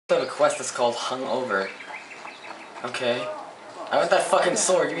have a quest that's called Hungover. Okay. I want that fucking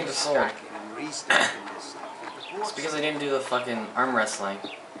sword. Give me the sword. It's because I didn't do the fucking arm wrestling.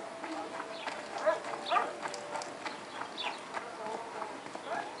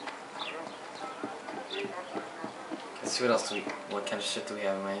 Let's see what kind of shit do we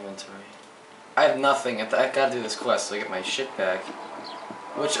have in my inventory. I have nothing. I gotta do this quest so I get my shit back.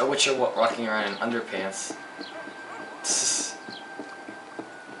 Which are walking around in underpants.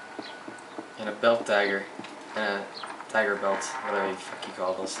 And a belt dagger. And a dagger belt. Whatever the fuck you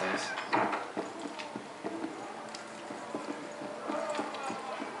call those things.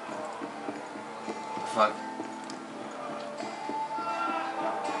 Fuck.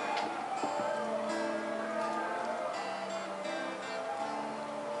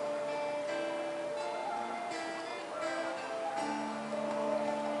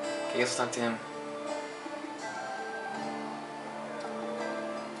 Okay, let's talk to him.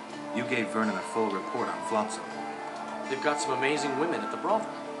 You gave Vernon a full report on Flotsam. They've got some amazing women at the brothel.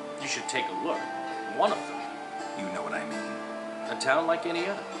 You should take a look. One of them. You know what I mean. A town like any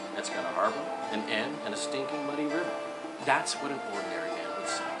other. It's got a harbor, an inn, and a stinking muddy river. That's what an ordinary man would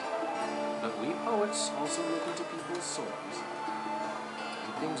say. But we poets also look into people's souls.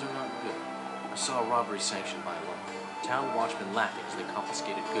 And things are not good. I saw a robbery sanctioned by law. Town watchmen laughing as they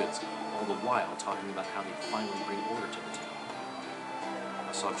confiscated goods, all the while talking about how they'd finally bring order to the town.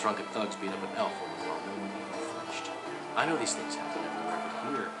 I saw drunken thugs beat up an elf while no one even flinched. I know these things happen everywhere, but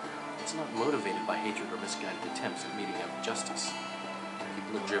here, it's not motivated by hatred or misguided attempts at meting out justice.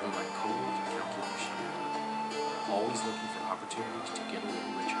 People are driven by cold calculation, always looking for opportunities to get a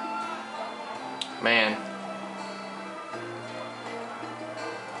little richer. Man.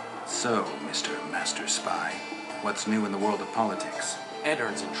 So, Mr. Master Spy, what's new in the world of politics?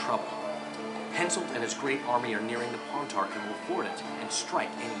 Eddern's in trouble. Henselt and his great army are nearing the Pontark and will ford it and strike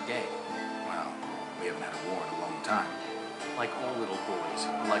any day. Well, we haven't had a war in a long time. Like all little boys,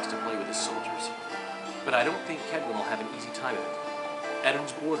 he likes to play with his soldiers. But I don't think Kedwin will have an easy time of it.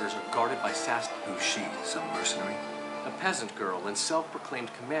 Eddern's borders are guarded by Saskia. Who's she? Some mercenary? A peasant girl and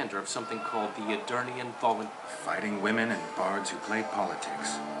self-proclaimed commander of something called the Edirnian Volunteers. Fighting women and bards who play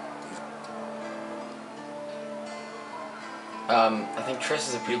politics. I think Triss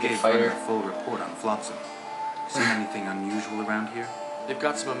is a pretty You good gave fighter. Vernon a full report on Flotsam. Seen anything unusual around here? They've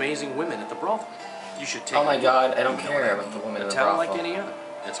got some amazing women at the brothel. You should take Oh my a god, I don't care about the woman in a the town brothel. like any other.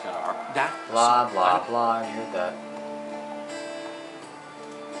 It's got a harbor. That Blah, blah, blah, I heard that.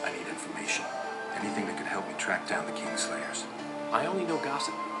 I need information. Anything that could help me track down the Kingslayers. I only know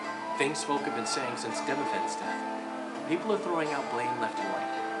gossip. Things folk have been saying since Demophen's death. People are throwing out blame left and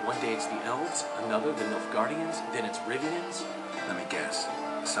right. One day it's the elves, another the Nilfgaardians, then it's Rivians. Let me guess.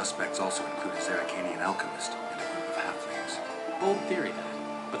 The suspects also include a Zerrikanian alchemist and a group of halflings. Bold theory,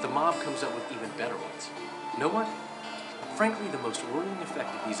 that. But the mob comes up with even better ones. Know what? Frankly, the most worrying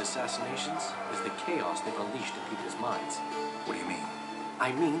effect of these assassinations is the chaos they've unleashed in people's minds. What do you mean?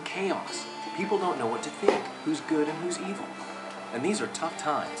 I mean chaos. People don't know what to think, who's good and who's evil. And these are tough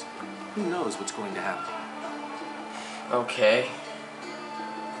times. Who knows what's going to happen? Okay.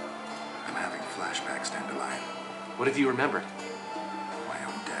 I'm having flashbacks, Dandelion. What have you remembered? My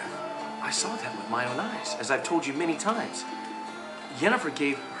own death. I saw that with my own eyes, as I've told you many times. Yennefer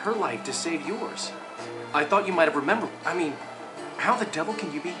gave her life to save yours. I thought you might have remembered. I mean, how the devil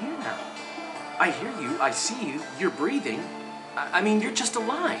can you be here now? I hear you, I see you, you're breathing. I mean, you're just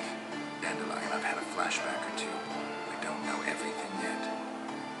alive. Dandelion, I've had a flashback or two. I don't know everything yet.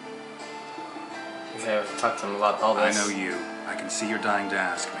 Okay, I've talked to him about all this. I know you. I can see you're dying to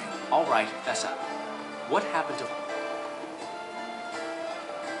ask me. All right, fess up. What happened to...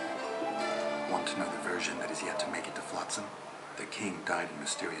 Want to know the version that is yet to make it to Flotsam? The king died in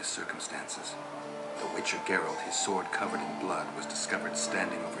mysterious circumstances. The Witcher Geralt, his sword covered in blood, was discovered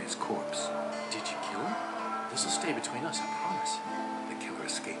standing over his corpse. Did you kill him? This'll stay between us, I promise. The killer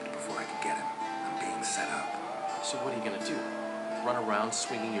escaped before I could get him. I'm being set up. So what are you gonna do? Run around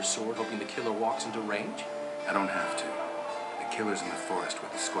swinging your sword, hoping the killer walks into range? I don't have to. The killer's in the forest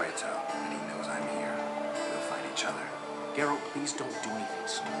with the Squirtle, and he knows I'm here. We'll find each other. Geralt, please don't do anything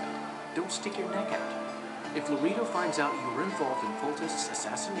stupid. Don't stick your neck out. If Loredo finds out you were involved in Foltest's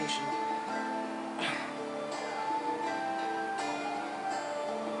assassination...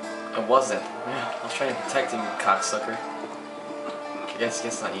 I wasn't. Yeah, I was trying to protect him, you cocksucker. I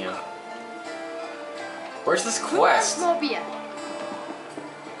guess not you. Where's this quest? Okay,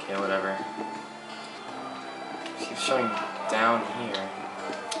 whatever. Keeps showing down here.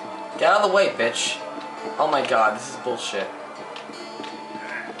 Get out of the way, bitch. Oh my god, this is bullshit.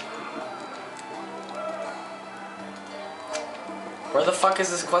 Where the fuck is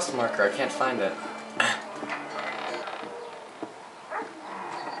this quest marker? I can't find it.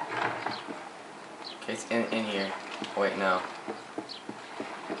 Okay, it's in here. Wait, no.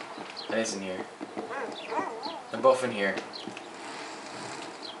 It is in here. They're both in here.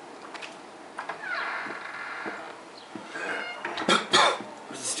 There's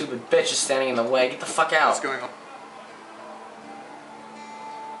a stupid bitch just standing in the way. Get the fuck out. What's going on?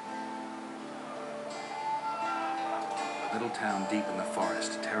 A little town deep in the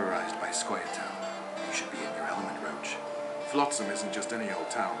forest, terrorized by Scoia'tael. You should be in your element, Roach. Flotsam isn't just any old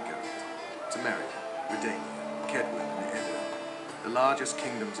town, Geralt. Temeria, Redania, Kedwin, and Eberron. The largest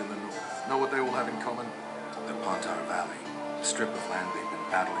kingdoms in the north. Know what they all have in common? The Pontar Valley, a strip of land they've been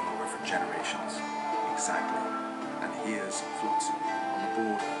battling over for generations. Exactly. And here's Flotsam, on the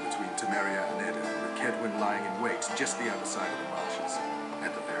border between Temeria and Edirn, with Kedwin lying in wait just the other side of the marshes.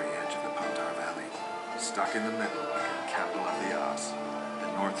 At the very edge of the Pontar Valley. Stuck in the middle like a candle up the arse.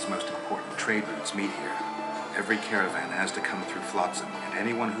 The North's most important trade routes meet here. Every caravan has to come through Flotsam, and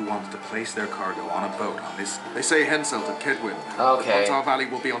anyone who wants to place their cargo on a boat on this... They say Henselt at Kedwin. Okay. The Pontar Valley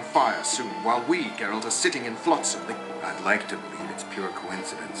will be on fire soon, while we, Geralt, are sitting in Flotsam. I'd like to believe it's pure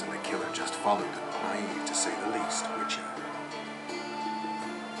coincidence and the killer just followed them. Naive, to say the least, Witcher.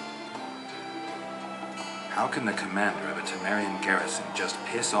 How can the commander of a Temerian garrison just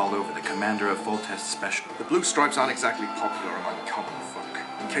piss all over the commander of Foltest Special? The Blue Stripes aren't exactly popular among common folk,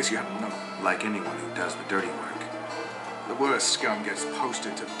 in case you haven't known. Like anyone who does the dirty work. The worst scum gets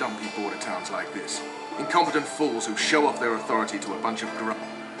posted to dumpy border towns like this. Incompetent fools who show off their authority to a bunch of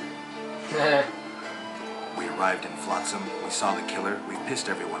We arrived in Flotsam, we saw the killer, we've pissed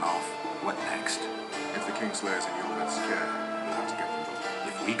everyone off. What next? If the Kingslayers in Yulman's care, we'll have to get them both.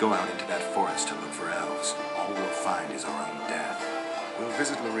 If we go out into that forest to look for elves, all we'll find is our own death. We'll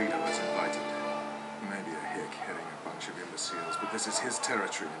visit Laredo as invited. Maybe a hick heading a bunch of imbeciles, but this is his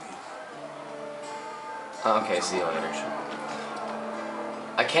territory and he... Okay, see you later.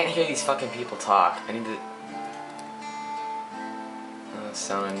 I can't hear these fucking people talk. I need to...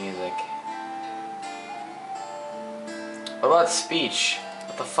 sound of music. What about speech?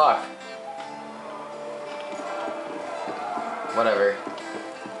 What the fuck? Whatever.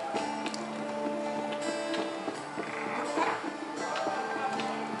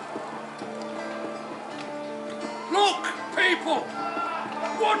 Look, people!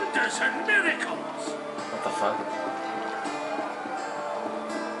 Wonders and miracles! What the fuck?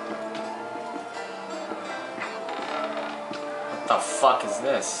 What the fuck is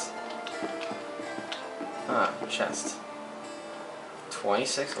this? Ah, chest.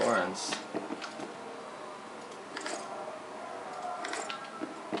 26 orens.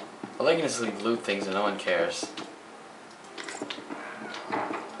 Well, they can just loot things and no one cares.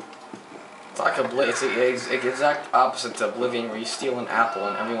 It's like it's the exact opposite to Oblivion, where you steal an apple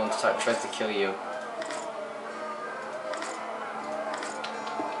and everyone tries to kill you.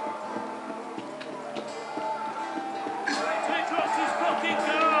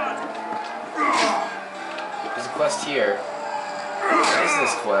 There's a quest here. What is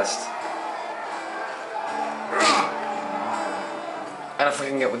this quest? I don't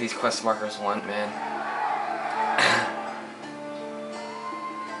fucking get what these quest markers want, man.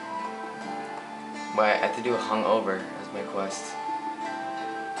 But I have to do a hungover as my quest.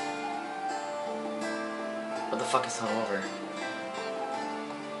 What the fuck is hungover?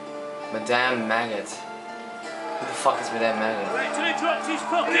 Madame Maggot. Who the fuck is Madame Maggot? Wait till he drops his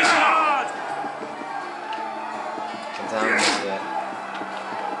fucking guard! Madame Maggot.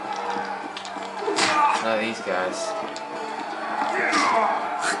 None of these guys.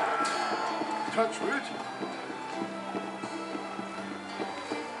 Touch wood.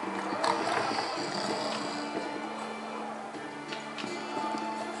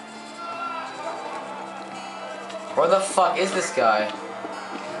 Where the fuck is this guy?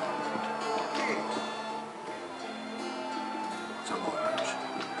 So long, Roach.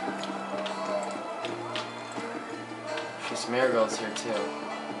 She's Marigold's here too.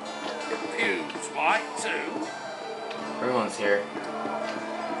 Pew's white too. Everyone's here.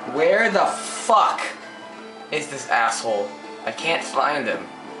 Where the fuck is this asshole? I can't find him.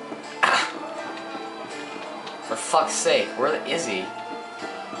 For fuck's sake, where is he?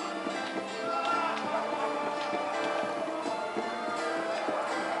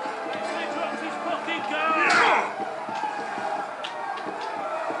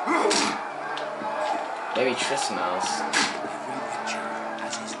 Maybe Tristan knows.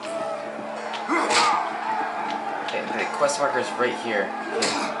 Okay, the quest marker is right here.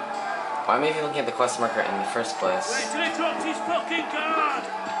 Why am I even looking at the quest marker in the first place? Wait till he drops his fucking guard!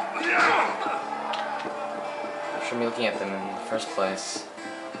 for me looking at them in the first place.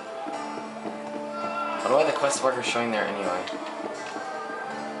 I don't know why the quest marker's showing there anyway.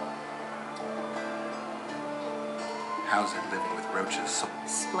 How's it living with roaches?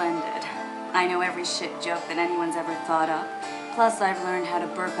 Splendid. I know every shit joke that anyone's ever thought up. Plus, I've learned how to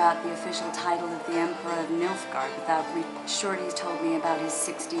burp out the official title of the Emperor of Nilfgaard without Shorty's told me about his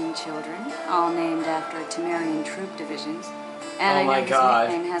 16 children, all named after Temerian troop divisions. And Oh I my know God.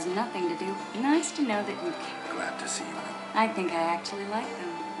 his nickname has nothing to do. Nice to know that you care. Glad to see you. I think I actually like them.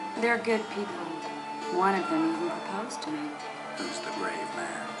 They're good people. One of them even proposed to me. Who's the brave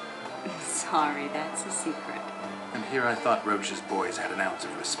man? Sorry, that's a secret. And here I thought Roach's boys had an ounce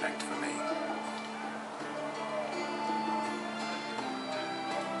of respect for me.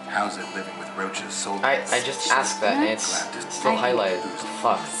 How's it living with Roach's soldiers? I just asked that and it's still highlighted.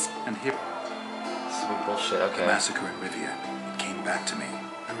 Fuck. And here, This is some bullshit, the okay. massacre in Rivia, it came back to me.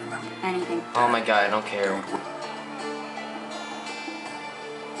 I remember. Anything. Oh my god, I don't care. Don't worry.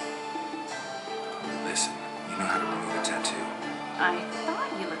 Listen, you know how to remove a tattoo. I thought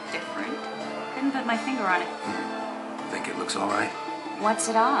you looked different. Couldn't put my finger on it. Think it looks all right? What's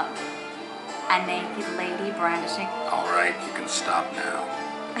it of? A naked lady brandishing. All right, you can stop now.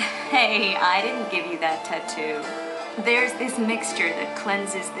 Hey, I didn't give you that tattoo. There's this mixture that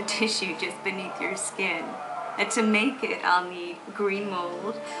cleanses the tissue just beneath your skin. And to make it, I'll need green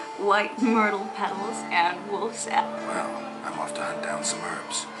mold, white myrtle petals, and wolf sap. Well, I'm off to hunt down some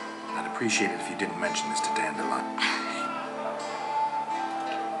herbs. I'd appreciate it if you didn't mention this to Dandelion.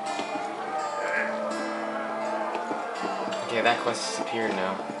 Okay, that quest disappeared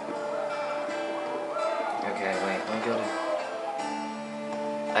now. Okay, wait, let me go to...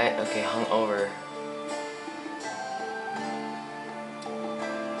 okay, hung over.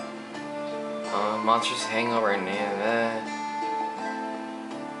 Monsters hangover and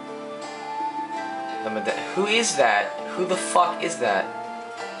who is that? Who the fuck is that?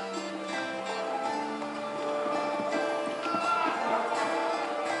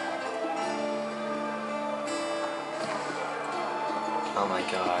 Oh my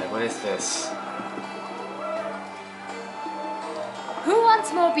god, what is this? Who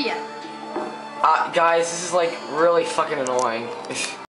wants more beer? Guys, this is like really fucking annoying.